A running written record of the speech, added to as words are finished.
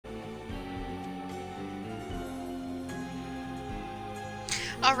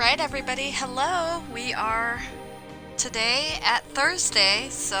All right, everybody. Hello. We are today at Thursday,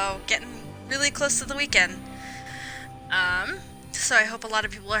 so getting really close to the weekend. Um, so I hope a lot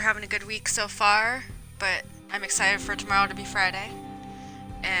of people are having a good week so far, but I'm excited for tomorrow to be Friday,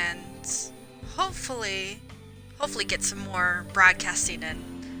 and hopefully, hopefully get some more broadcasting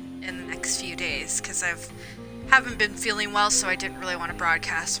in the next few days because haven't been feeling well, so I didn't really want to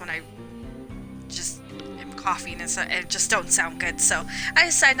broadcast when I just am coughing and so it just don't sound good. So I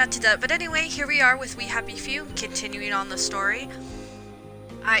decided not to do that. But anyway, here we are with We Happy Few, continuing on the story.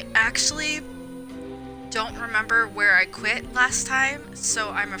 I actually don't remember where I quit last time, so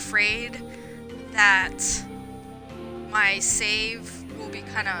I'm afraid that my save will be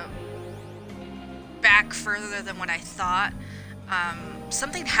kind of back further than what I thought.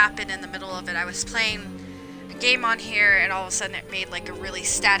 Something happened in the middle of it. I was playing a game on here and all of a sudden it made like a really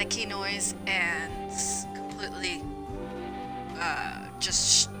staticky noise and completely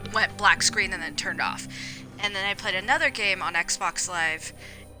just went black screen and then turned off. And then I played another game on Xbox Live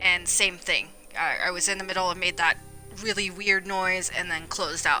and same thing. I was in the middle and made that really weird noise and then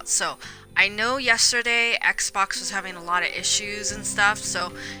closed out. So I know yesterday Xbox was having a lot of issues and stuff,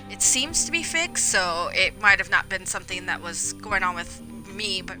 so it seems to be fixed. So it might have not been something that was going on with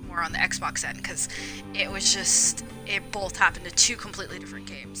me, but more on the Xbox end, because it was just, it both happened to two completely different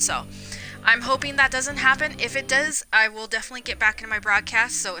games. So I'm hoping that doesn't happen. If it does, I will definitely get back into my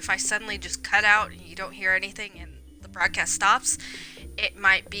broadcast. So if I suddenly just cut out and you don't hear anything and the broadcast stops, it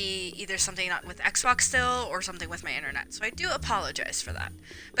might be either something with Xbox still or something with my internet. So I do apologize for that.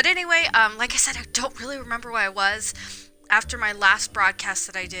 But anyway, like I said, I don't really remember where I was after my last broadcast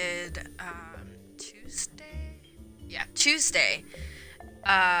that I did Tuesday. Yeah, Tuesday.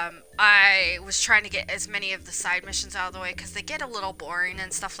 I was trying to get as many of the side missions out of the way because they get a little boring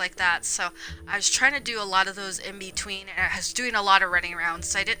and stuff like that. So I was trying to do a lot of those in between, and I was doing a lot of running around.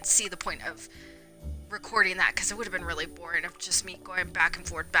 So I didn't see the point of recording that because it would have been really boring of just me going back and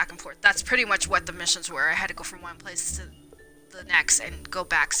forth, back and forth. That's pretty much what the missions were. I had to go from one place to the next and go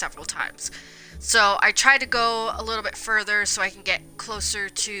back several times. So I tried to go a little bit further so I can get closer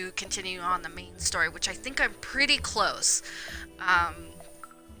to continuing on the main story, which I think I'm pretty close.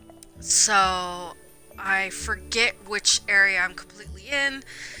 So I forget which area I'm completely in.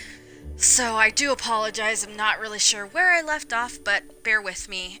 So I do apologize. I'm not really sure where I left off, but bear with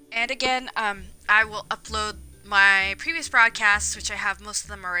me. And again, I will upload my previous broadcasts, which I have most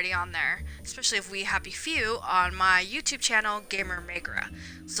of them already on there, especially if We Happy Few, on my YouTube channel, Gamer Megra.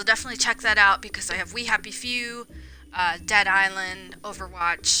 So definitely check that out because I have We Happy Few, Dead Island,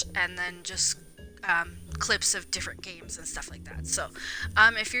 Overwatch, and then just clips of different games and stuff like that. So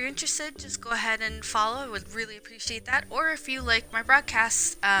if you're interested, just go ahead and follow. I would really appreciate that. Or if you like my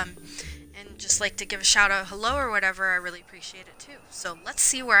broadcasts and just like to give a shout out hello or whatever, I really appreciate it too. So let's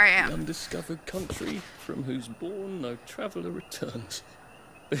see where I am. The undiscovered country from whose bourne no traveller returns.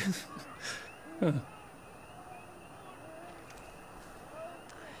 Huh.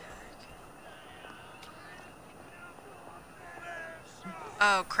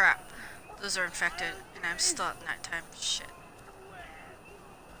 Oh crap. Those are infected, and I'm still at nighttime. Shit.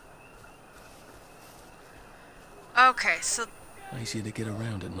 Okay, so... Easier to get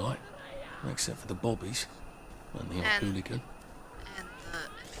around at night, except for the bobbies and the old hooligan. And the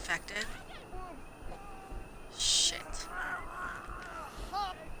infected. Shit.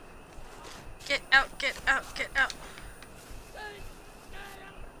 Get out, get out, get out.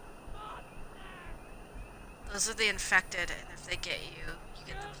 Those are the infected, and if they get you, you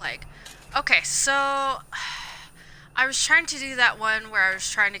get the plague. Okay, so I was trying to do that one where I was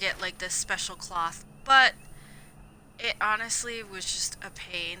trying to get like this special cloth, but it honestly was just a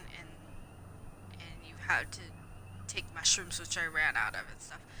pain, and you had to take mushrooms, which I ran out of and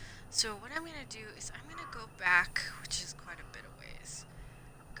stuff. So what I'm gonna do is I'm gonna go back, which is quite a bit of ways.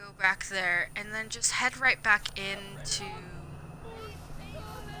 Go back there, and then just head right back into. Where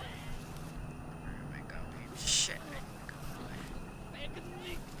am I going? Shit.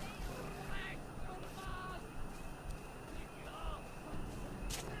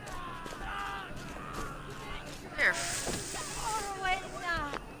 They're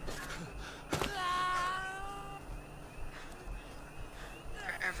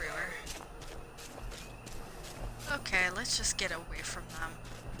everywhere. Okay, let's just get away from them.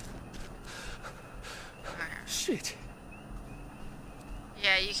 Shit.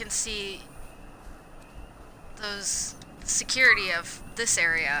 Yeah, you can see those security of this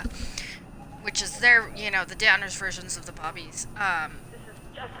area, which is their, you know, the downers versions of the bobbies.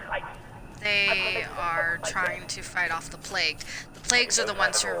 They are trying to fight off the plague. The plagues are the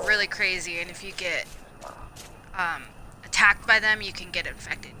ones who are really crazy, and if you get attacked by them, you can get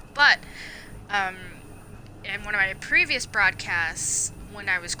infected. But in one of my previous broadcasts, when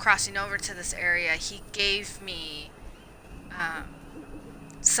I was crossing over to this area, he gave me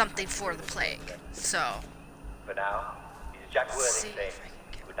something for the plague. So for now, this is Jack Worthing saying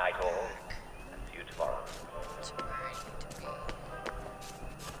good night all, and see you tomorrow. To where I need to be. Oh,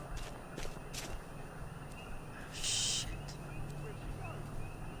 shit.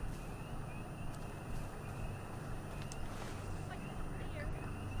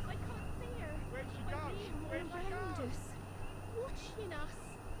 I can't see her. Where'd she go? Where'd she go? Watching us.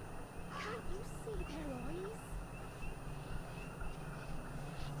 Can't you see their eyes?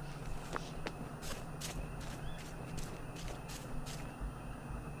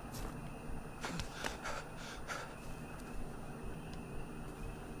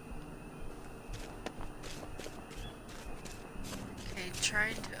 Okay,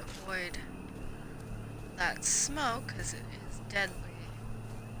 trying to avoid that smoke because it is deadly.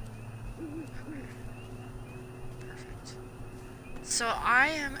 Perfect. So I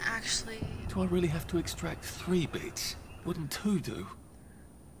am actually... Do I really have to extract 3 bits? Wouldn't 2 do?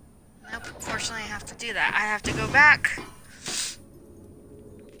 Nope, unfortunately I have to do that. I have to go back.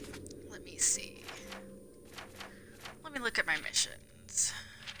 Let me see. Let me look at my missions.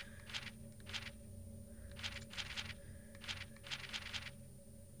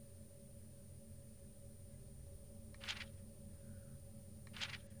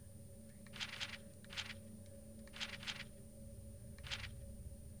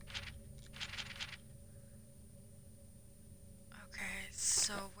 Okay,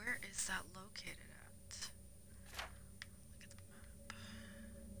 so where is that located at? Look at the map.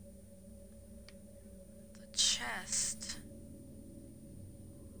 The chest.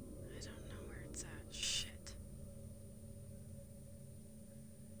 I don't know where it's at. Shit.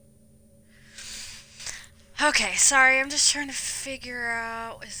 Okay, sorry, I'm just trying to figure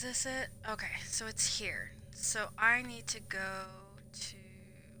out, is this it? Okay, so it's here. So I need to go to,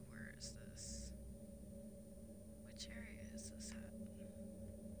 where is this? Which area is this at?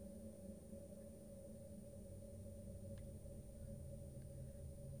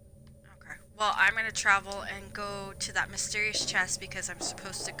 Okay, well, I'm gonna travel and go to that mysterious chest because I'm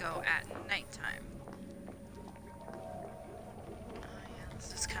supposed to go at nighttime. Oh yeah,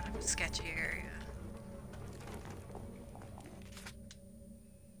 this is kind of a sketchy area.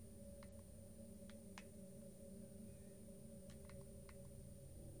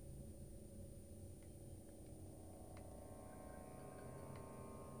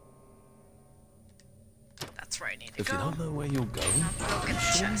 That's where I need to If go. you don't know where you're going, I'll go get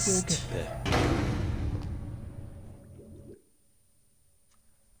the I'm sure we'll chest. get there.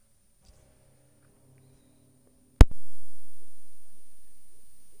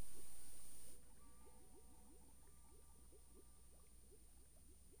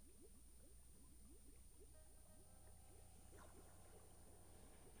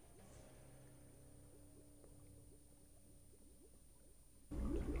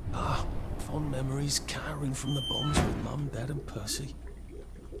 Ah, fond memories cowering from the bombs with Mum, Dad and Percy.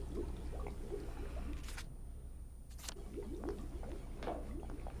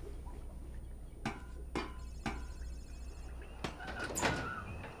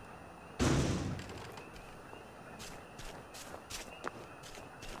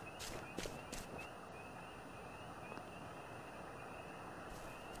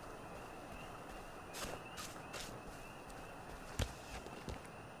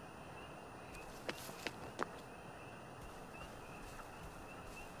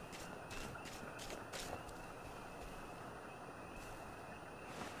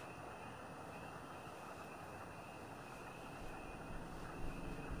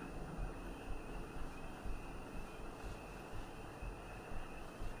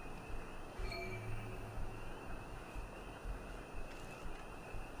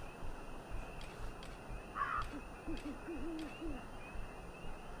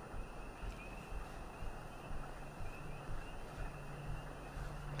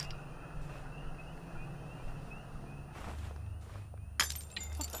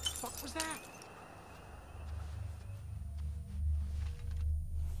 What was that?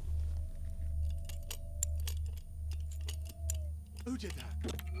 Who did that?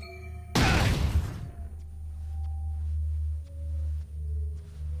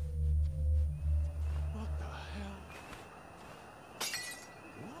 What the hell?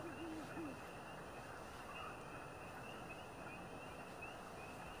 What?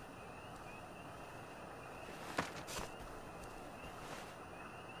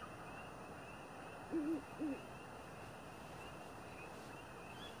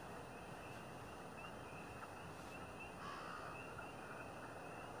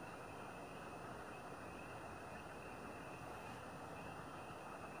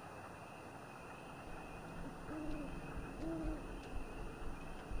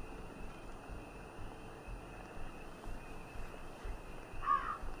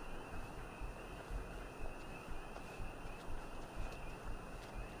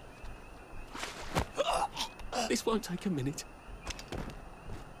 This won't take a minute.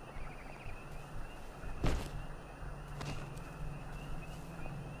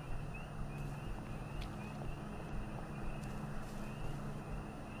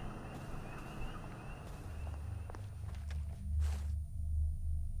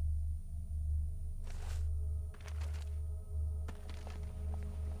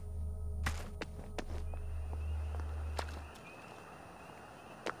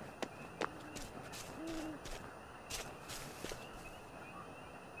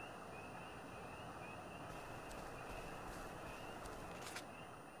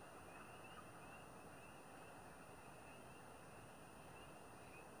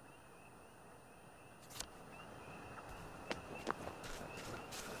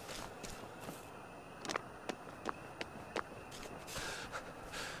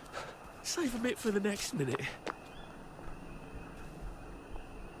 Save a bit for the next minute.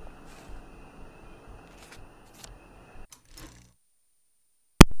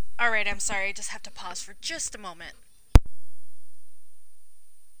 Alright, I'm sorry, I just have to pause for just a moment.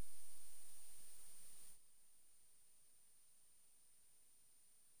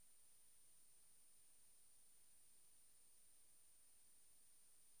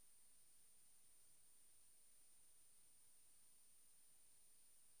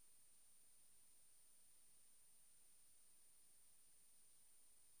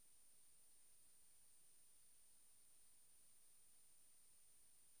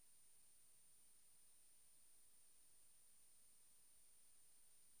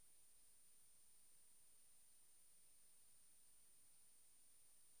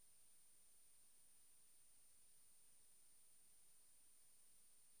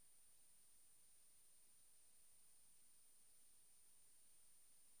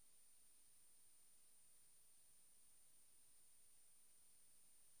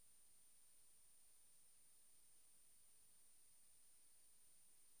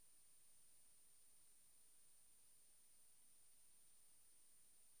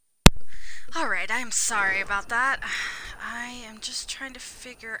 Alright, I'm sorry about that. I am just trying to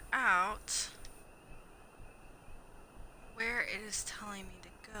figure out where it is telling me to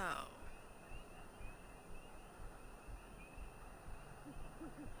go.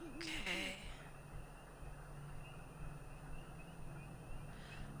 Okay.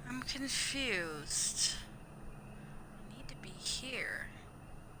 I'm confused. I need to be here.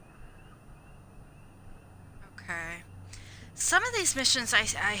 Okay. Some of these missions I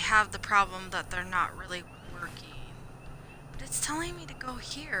have the problem that they're not really working. But it's telling me to go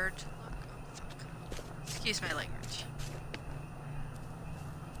here to look. Oh, fuck. Excuse my language.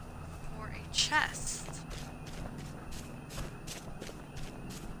 For a chest.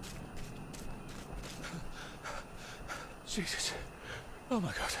 Jesus. Oh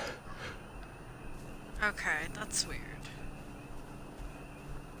my God. Okay, that's weird.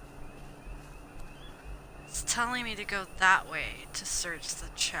 It's telling me to go that way to search the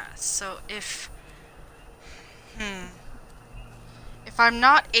chest. So if I'm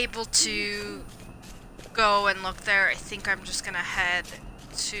not able to go and look there, I think I'm just gonna head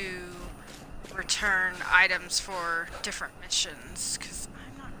to return items for different missions, because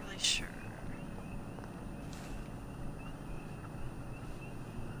I'm not really sure.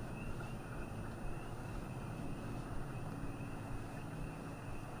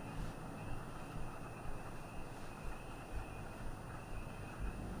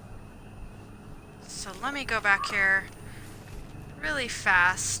 So let me go back here really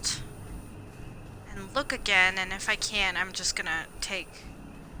fast and look again, and if I can, I'm just gonna take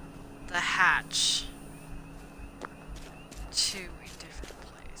the hatch to a different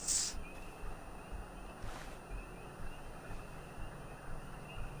place.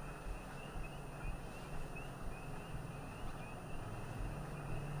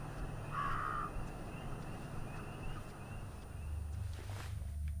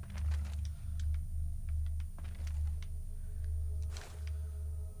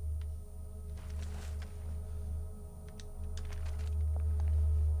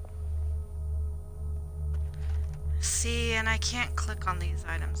 See, and I can't click on these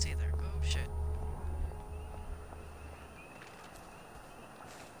items either. Oh shit.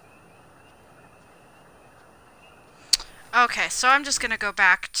 Okay, so I'm just gonna go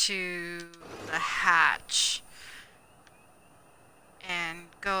back to the hatch and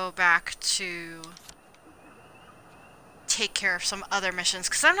go back to take care of some other missions,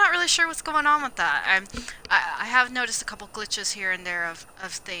 because I'm not really sure what's going on with that. I have noticed a couple glitches here and there of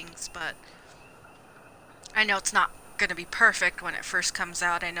things, but I know it's not going to be perfect when it first comes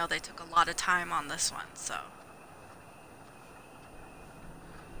out. I know they took a lot of time on this one, so.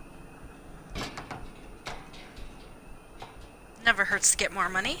 Never hurts to get more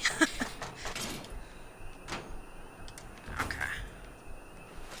money. Okay.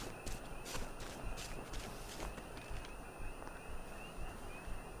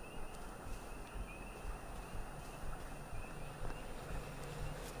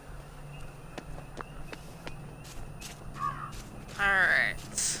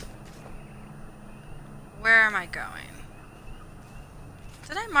 Alright. Where am I going?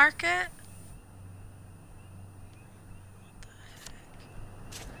 Did I mark it?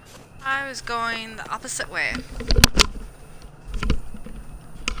 I was going the opposite way.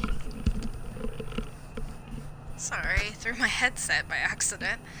 Sorry, threw my headset by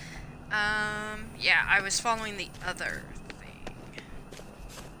accident. Yeah, I was following the other thing.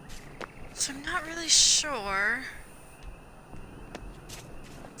 So I'm not really sure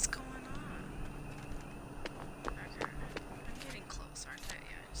what's going on. Okay. I'm getting close, aren't I?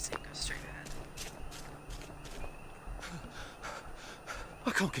 Yeah, I just need to go straight ahead. I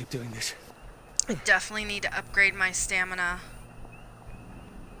can't keep doing this. I definitely need to upgrade my stamina.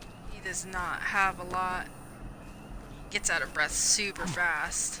 He does not have a lot. He gets out of breath super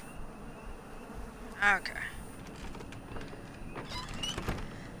fast. Okay.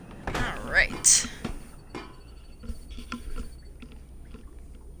 Alright.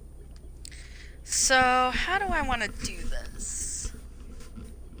 So, how do I want to do this?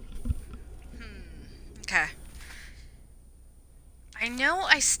 Okay. I know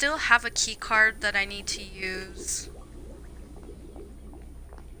I still have a key card that I need to use.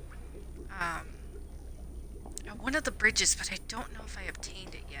 At one of the bridges, but I don't know if I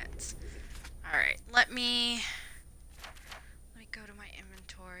obtained it yet. Alright, let me go to my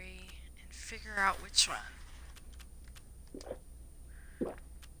inventory and figure out which one.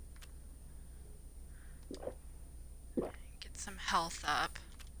 Get some health up.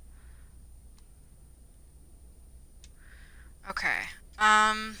 Okay.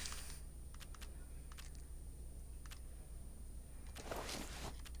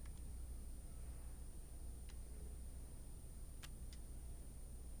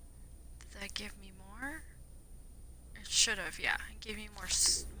 Did that give me more? It should have, yeah. It gave me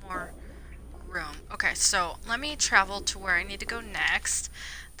more room. Okay, so let me travel to where I need to go next.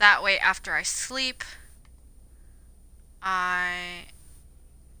 That way, after I sleep, I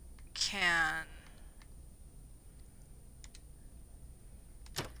can...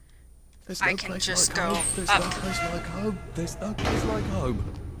 I can just go up. There's no place like home. There's no place like home.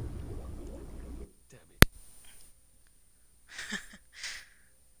 Damn it.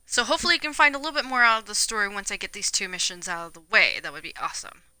 So hopefully you can find a little bit more out of the story once I get these 2 missions out of the way. That would be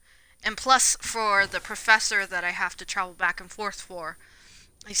awesome. And plus, for the professor that I have to travel back and forth for,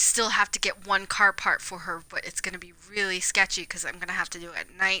 I still have to get 1 car part for her, but it's going to be really sketchy because I'm going to have to do it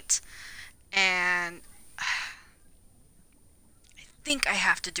at night. And I think I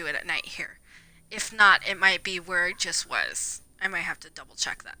have to do it at night here. If not, it might be where it just was. I might have to double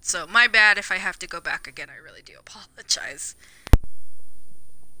check that. So my bad if I have to go back again. I really do apologize.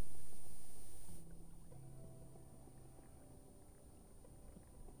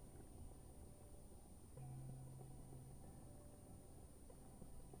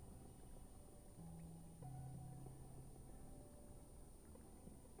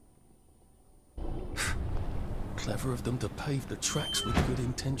 Clever of them to pave the tracks with good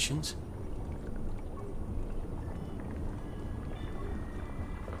intentions.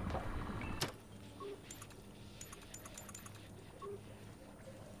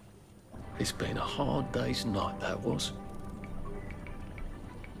 It's been a hard day's night, that was.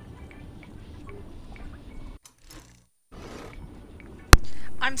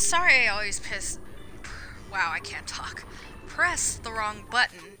 I'm sorry I always wow, I can't talk. Press the wrong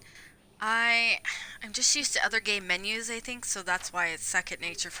button. I'm just used to other game menus, I think, so that's why it's second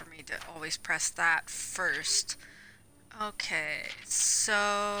nature for me to always press that first. Okay,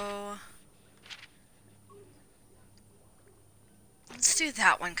 so... let's do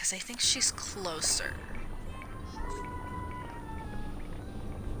that one, because I think she's closer.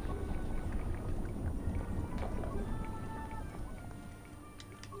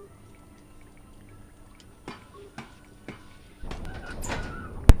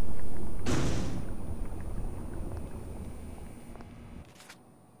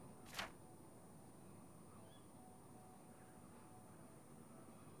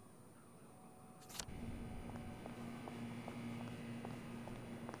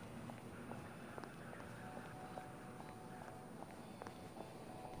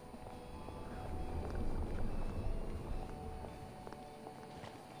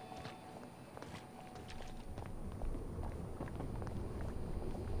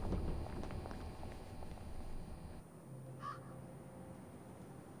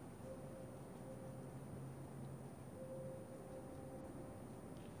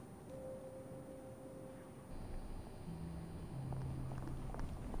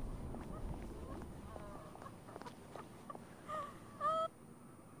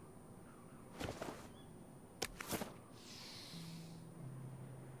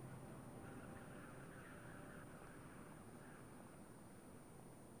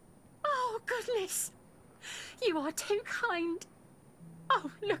 goodness! You are too kind.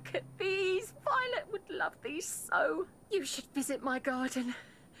 Oh, look at these. Violet would love these so. You should visit my garden.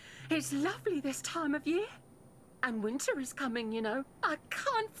 It's lovely this time of year. And winter is coming, you know. I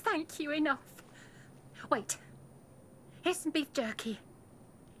can't thank you enough. Wait. Here's some beef jerky.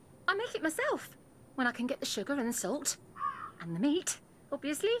 I make it myself when I can get the sugar and the salt. And the meat,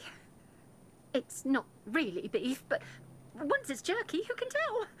 obviously. It's not really beef, but once it's jerky, who can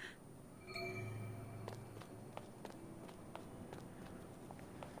tell?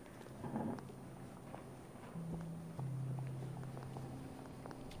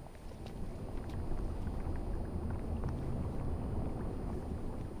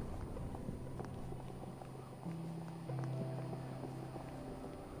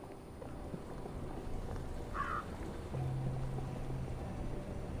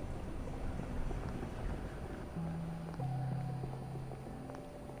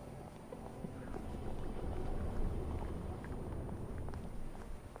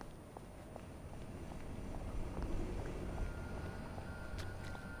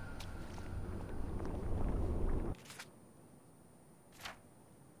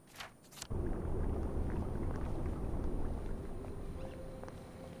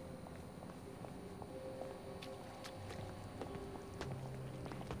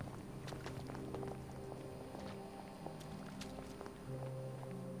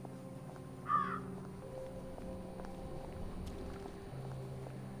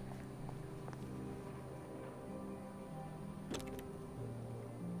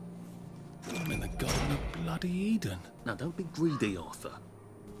 I'm in the Garden of Bloody Eden. Now, don't be greedy, Arthur.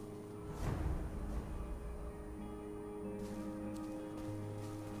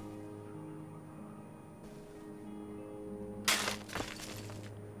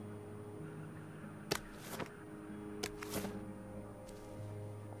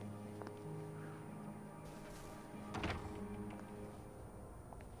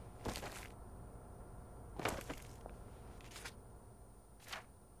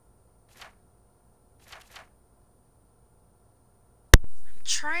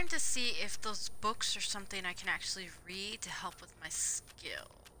 Trying to see if those books are something I can actually read to help with my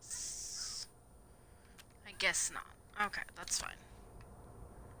skills. I guess not. Okay, that's fine.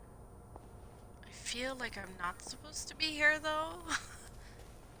 I feel like I'm not supposed to be here though.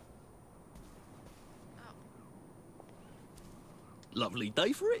 Oh. Lovely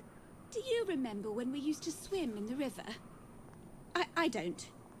day for it. Do you remember when we used to swim in the river? I don't.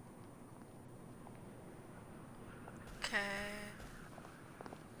 Okay.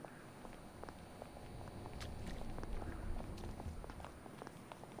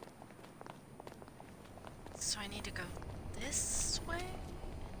 So I need to go this way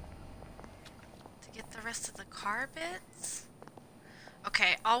to get the rest of the car bits?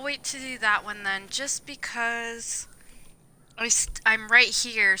 Okay, I'll wait to do that one then, just because I'm right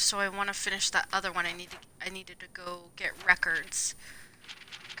here, so I want to finish that other one. I needed to go get records.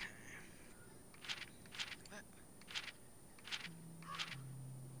 Okay.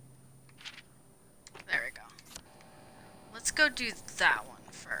 There we go. Let's go do that one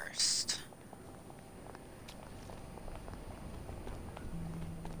first.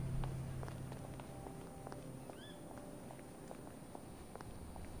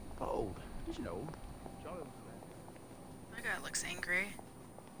 Oh, you know, Charlie was there. That guy looks angry.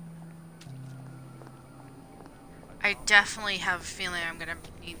 I definitely have a feeling I'm gonna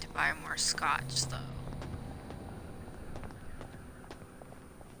need to buy more scotch, though.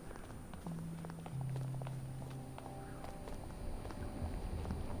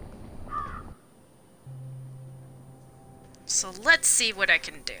 So let's see what I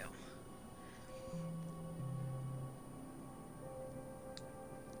can do.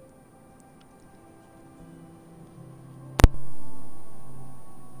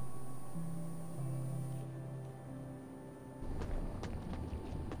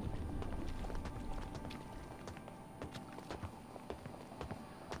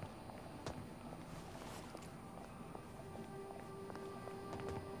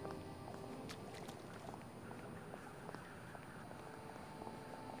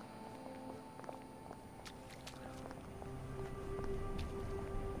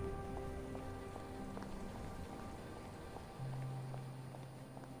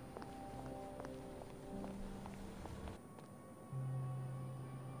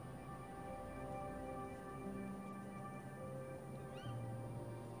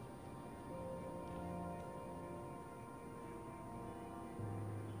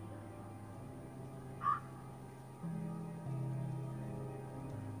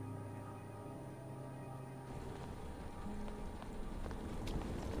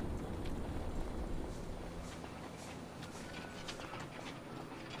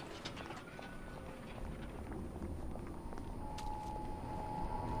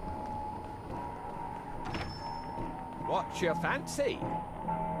 What's your fancy?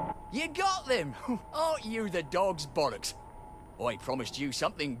 You got them! Aren't you the dog's bollocks? I promised you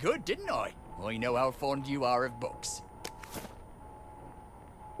something good, didn't I? I know how fond you are of books.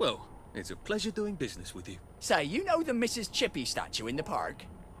 Well, it's a pleasure doing business with you. Say, you know the Mrs. Chippy statue in the park?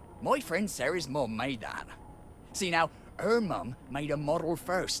 My friend Sarah's mum made that. See now, her mum made a model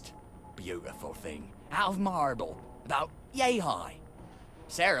first. Beautiful thing. Out of marble. About yay high.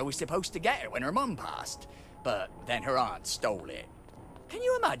 Sarah was supposed to get it when her mum passed, but then her aunt stole it. Can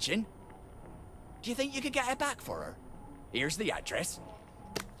you imagine? Do you think you could get it back for her? Here's the address.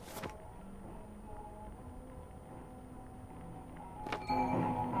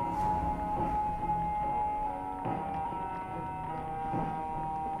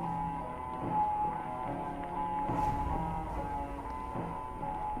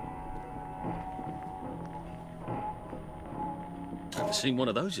 Haven't seen one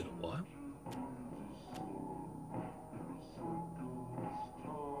of those in a while.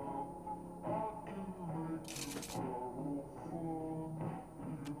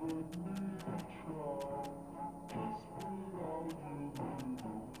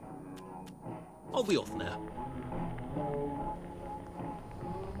 I'll be off now.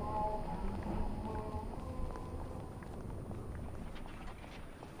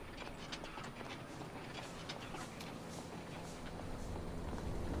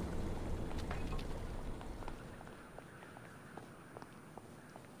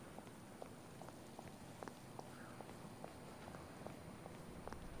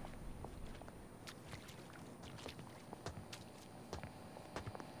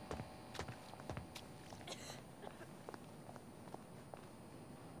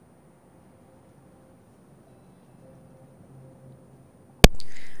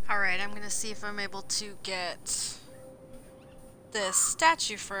 Alright, I'm gonna see if I'm able to get this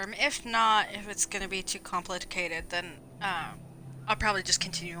statue for him. If not, if it's gonna be too complicated, then I'll probably just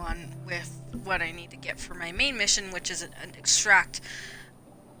continue on with what I need to get for my main mission, which is an extract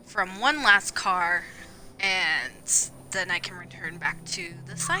from one last car, and then I can return back to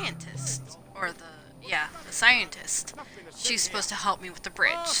the scientist, or the scientist. She's supposed to help me with the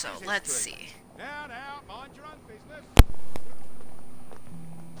bridge, so let's see. Now, mind your own business.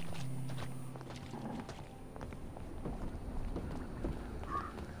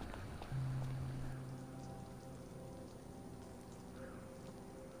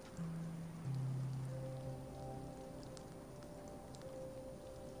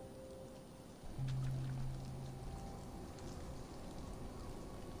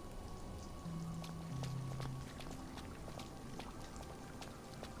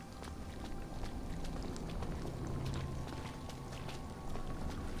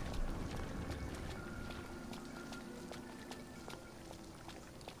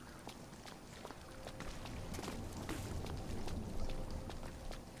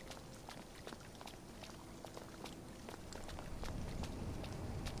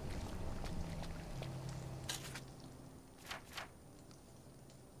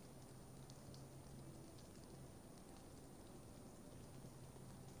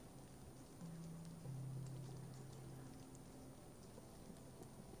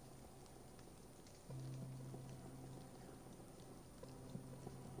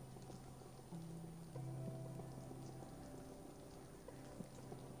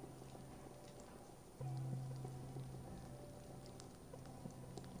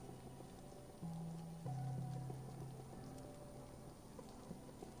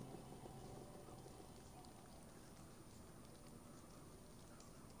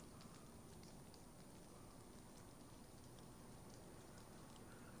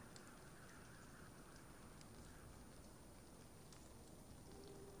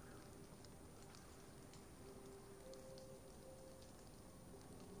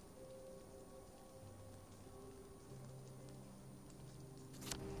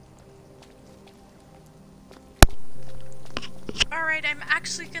 Alright, I'm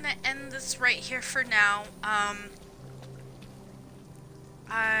actually gonna end this right here for now. I'm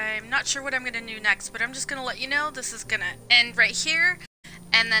not sure what I'm gonna do next, but I'm just gonna let you know this is gonna end right here,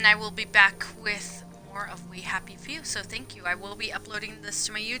 and then I will be back with more of We Happy Few, so thank you. I will be uploading this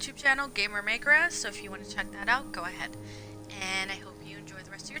to my YouTube channel, Gamer Maker, so if you want to check that out, go ahead. And I hope you enjoy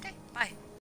the rest of your day. Bye.